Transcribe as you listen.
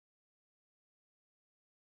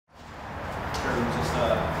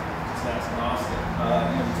Just asking Austin.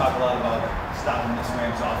 We talk a lot about stopping this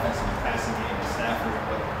Rams offense in the passing game with Stafford,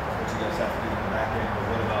 but what you guys have to do in the back end. But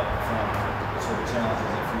what about from what sort of challenge is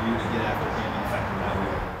it for you to get after him and affect him that way?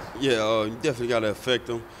 Yeah, you definitely got to affect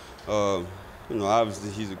him.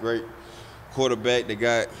 Obviously he's a great quarterback. They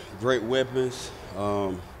got great weapons.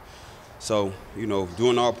 So,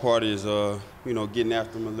 doing our part is, getting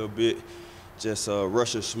after him a little bit, just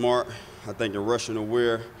rushing smart. I think in rushing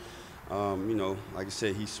aware, like I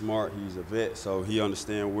said, he's smart. He's a vet, so he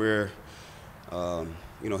understands where,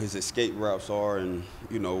 his escape routes are and,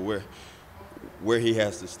 where he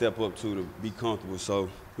has to step up to be comfortable. So,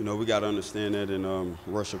 we got to understand that and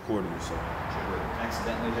rush accordingly. So.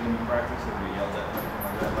 Accidentally hit him in practice, or we yelled at him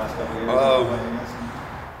like that last couple of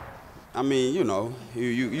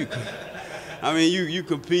years? You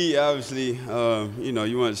compete, obviously,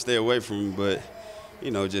 you want to stay away from him, but,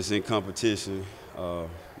 just in competition,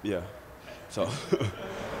 yeah. So. What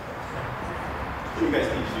do you guys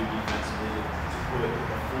need to do defensively to put a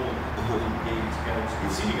full game together?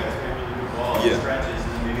 We've seen you guys play really good ball in stretches,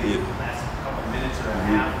 and maybe the last couple minutes or a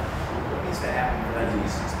half. What needs to happen for that to be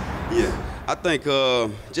 60 minutes? Yeah, I think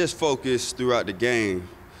just focus throughout the game.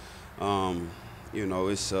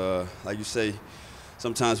 It's like you say,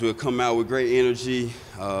 sometimes we'll come out with great energy,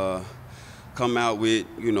 come out with,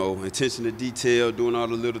 attention to detail, doing all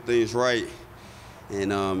the little things right.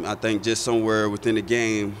 And I think just somewhere within the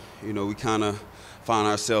game, we kind of find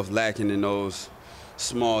ourselves lacking in those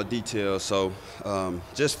small details. So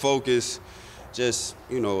just focus, just,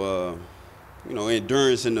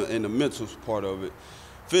 endurance in the mental part of it.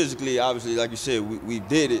 Physically, obviously, like you said, we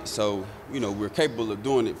did it, so, we're capable of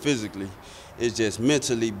doing it physically. It's just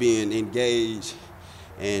mentally being engaged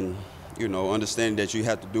and, understanding that you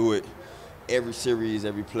have to do it every series,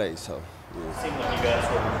 every play. So, It seemed like you guys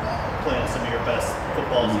were playing some of your best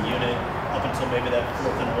football as a unit up until maybe that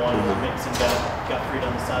 4th and 1 where Mixon got freed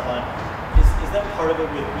on the sideline. Is that part of it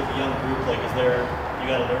with a young group? Like, you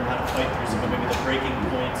got to learn how to fight through some of maybe the breaking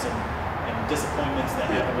points and disappointments that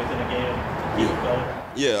happen within a game to keep it going?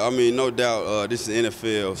 Yeah, no doubt. This is the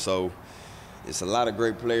NFL, so it's a lot of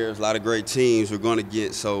great players, a lot of great teams we're going to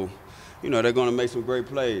get. So, they're going to make some great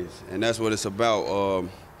plays, and that's what it's about.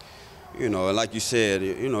 And like you said,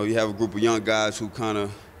 you have a group of young guys who kind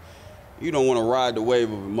of, you don't want to ride the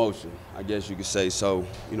wave of emotion, I guess you could say. So,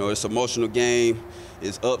 it's an emotional game.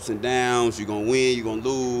 It's ups and downs. You're going to win, you're going to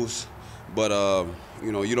lose. But,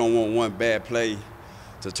 you don't want one bad play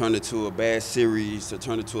to turn into a bad series, to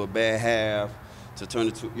turn into a bad half, to turn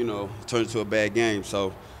into a bad game.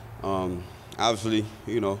 So, obviously,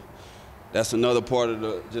 that's another part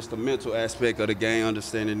of just the mental aspect of the game,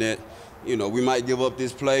 understanding that, we might give up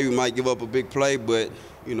this play, we might give up a big play, but,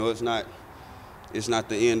 it's not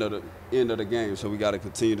the end of the game. So we got to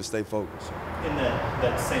continue to stay focused. In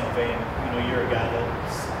that same vein, you're a guy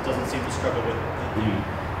that doesn't seem to struggle with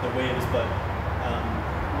the waves, but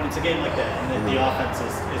when it's a game like that and the offense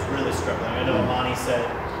is really struggling. I know Amani said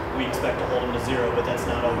we expect to hold them to 0, but that's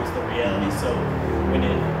not always the reality. So when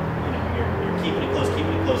you're keeping it close, and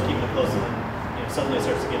then suddenly it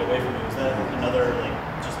starts to get away from you, is that another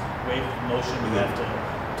just wave of motion you have to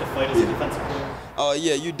fight as a defensive player?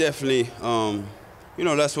 Yeah, you definitely.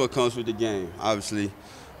 That's what comes with the game. Obviously,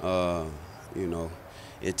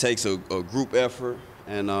 it takes a group effort,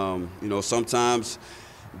 and sometimes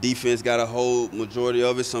defense got to hold majority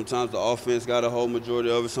of it. Sometimes the offense got to hold majority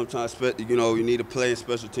of it. Sometimes you need to play in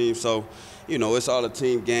special teams. So it's all a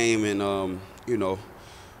team game, and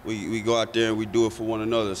we go out there and we do it for one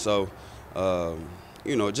another. So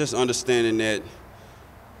just understanding that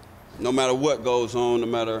no matter what goes on, no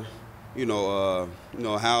matter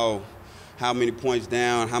how many points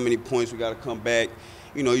down, how many points we got to come back,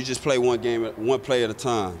 you just play one play at a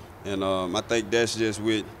time. And I think that's just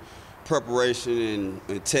with preparation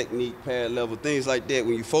and technique, pad level, things like that.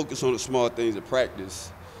 When you focus on the small things in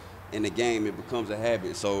practice, in the game, it becomes a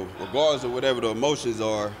habit. So regardless of whatever the emotions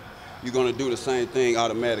are, you're going to do the same thing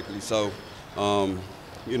automatically. So,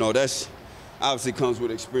 that's obviously comes with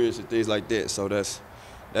experience and things like that. So that's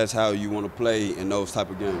how you want to play in those type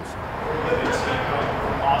of games.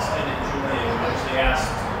 From Austin and Julian, which they asked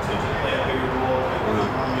to play a bigger role with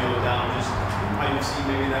Romeo down, just how you see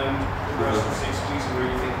maybe them the rest of 6 weeks and where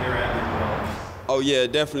you think they're at in their development? Oh yeah,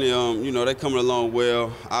 definitely. They're coming along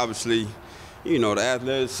well. Obviously, the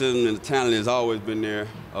athleticism and the talent has always been there.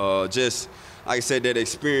 Just like I said, that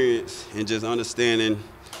experience and just understanding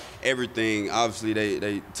everything. Obviously,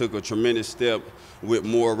 they took a tremendous step with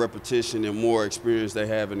more repetition and more experience they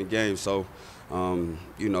have in the game. So,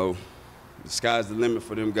 the sky's the limit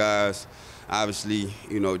for them guys. Obviously,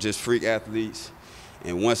 just freak athletes.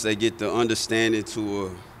 And once they get the understanding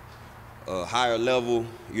to a higher level,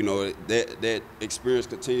 you know, that experience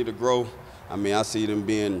continue to grow. I mean, I see them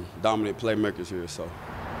being dominant playmakers here. So.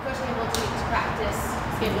 Coach able to practice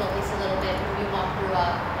schedule at least a little bit when you walk through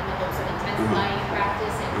in the hopes of intensifying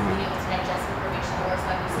practice and being able to digest information more. So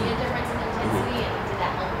have you seen a difference in intensity and did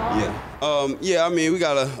that help at all? Yeah, I mean, we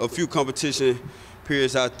got a few competition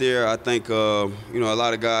periods out there. I think, you know, a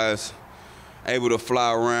lot of guys able to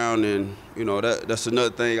fly around, and, you know, that's another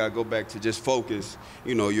thing. I go back to just focus.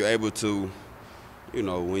 You know, you're able to, you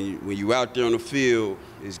know, when you out there on the field,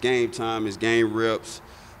 it's game time, it's game reps.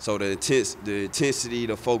 So the intensity,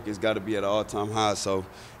 the focus got to be at an all-time high. So,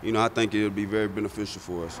 you know, I think it'll be very beneficial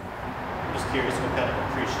for us. I'm just curious what kind of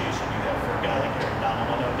appreciation you have for a guy like Aaron Donald.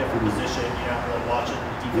 I know a different position, you're not really watching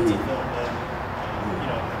defensive film, but, you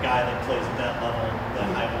know, a guy that plays at that level, that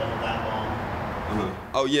high level, that long.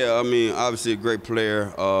 Oh, yeah, I mean, obviously a great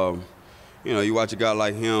player. You know, you watch a guy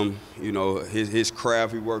like him, you know, his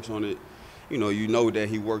craft, he works on it. You know that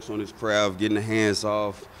he works on his craft, getting the hands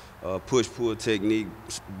off, push-pull technique,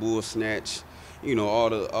 bull snatch, you know, all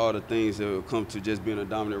the things that will come to just being a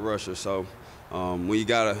dominant rusher. So when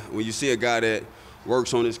you see a guy that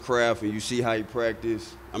works on his craft and you see how he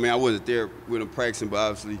practice, I mean, I wasn't there with him practicing, but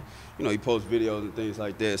obviously, you know, he posts videos and things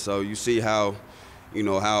like that. So you see how, you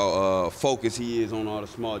know, how focused he is on all the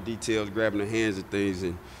small details, grabbing the hands and things,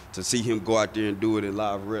 and to see him go out there and do it in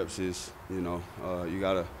live reps is, you know, you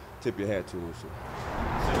gotta tip your hat to him. So.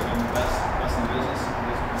 Consider him the best in the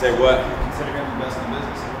business? Say what? Consider him the best in the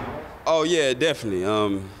business? Oh yeah, definitely.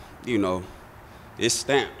 You know, it's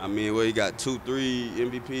stamped. I mean, well, he got 2, 3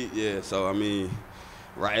 MVP. Yeah, so I mean,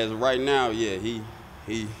 as of right now, yeah, he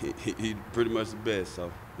pretty much the best.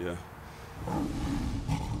 So yeah.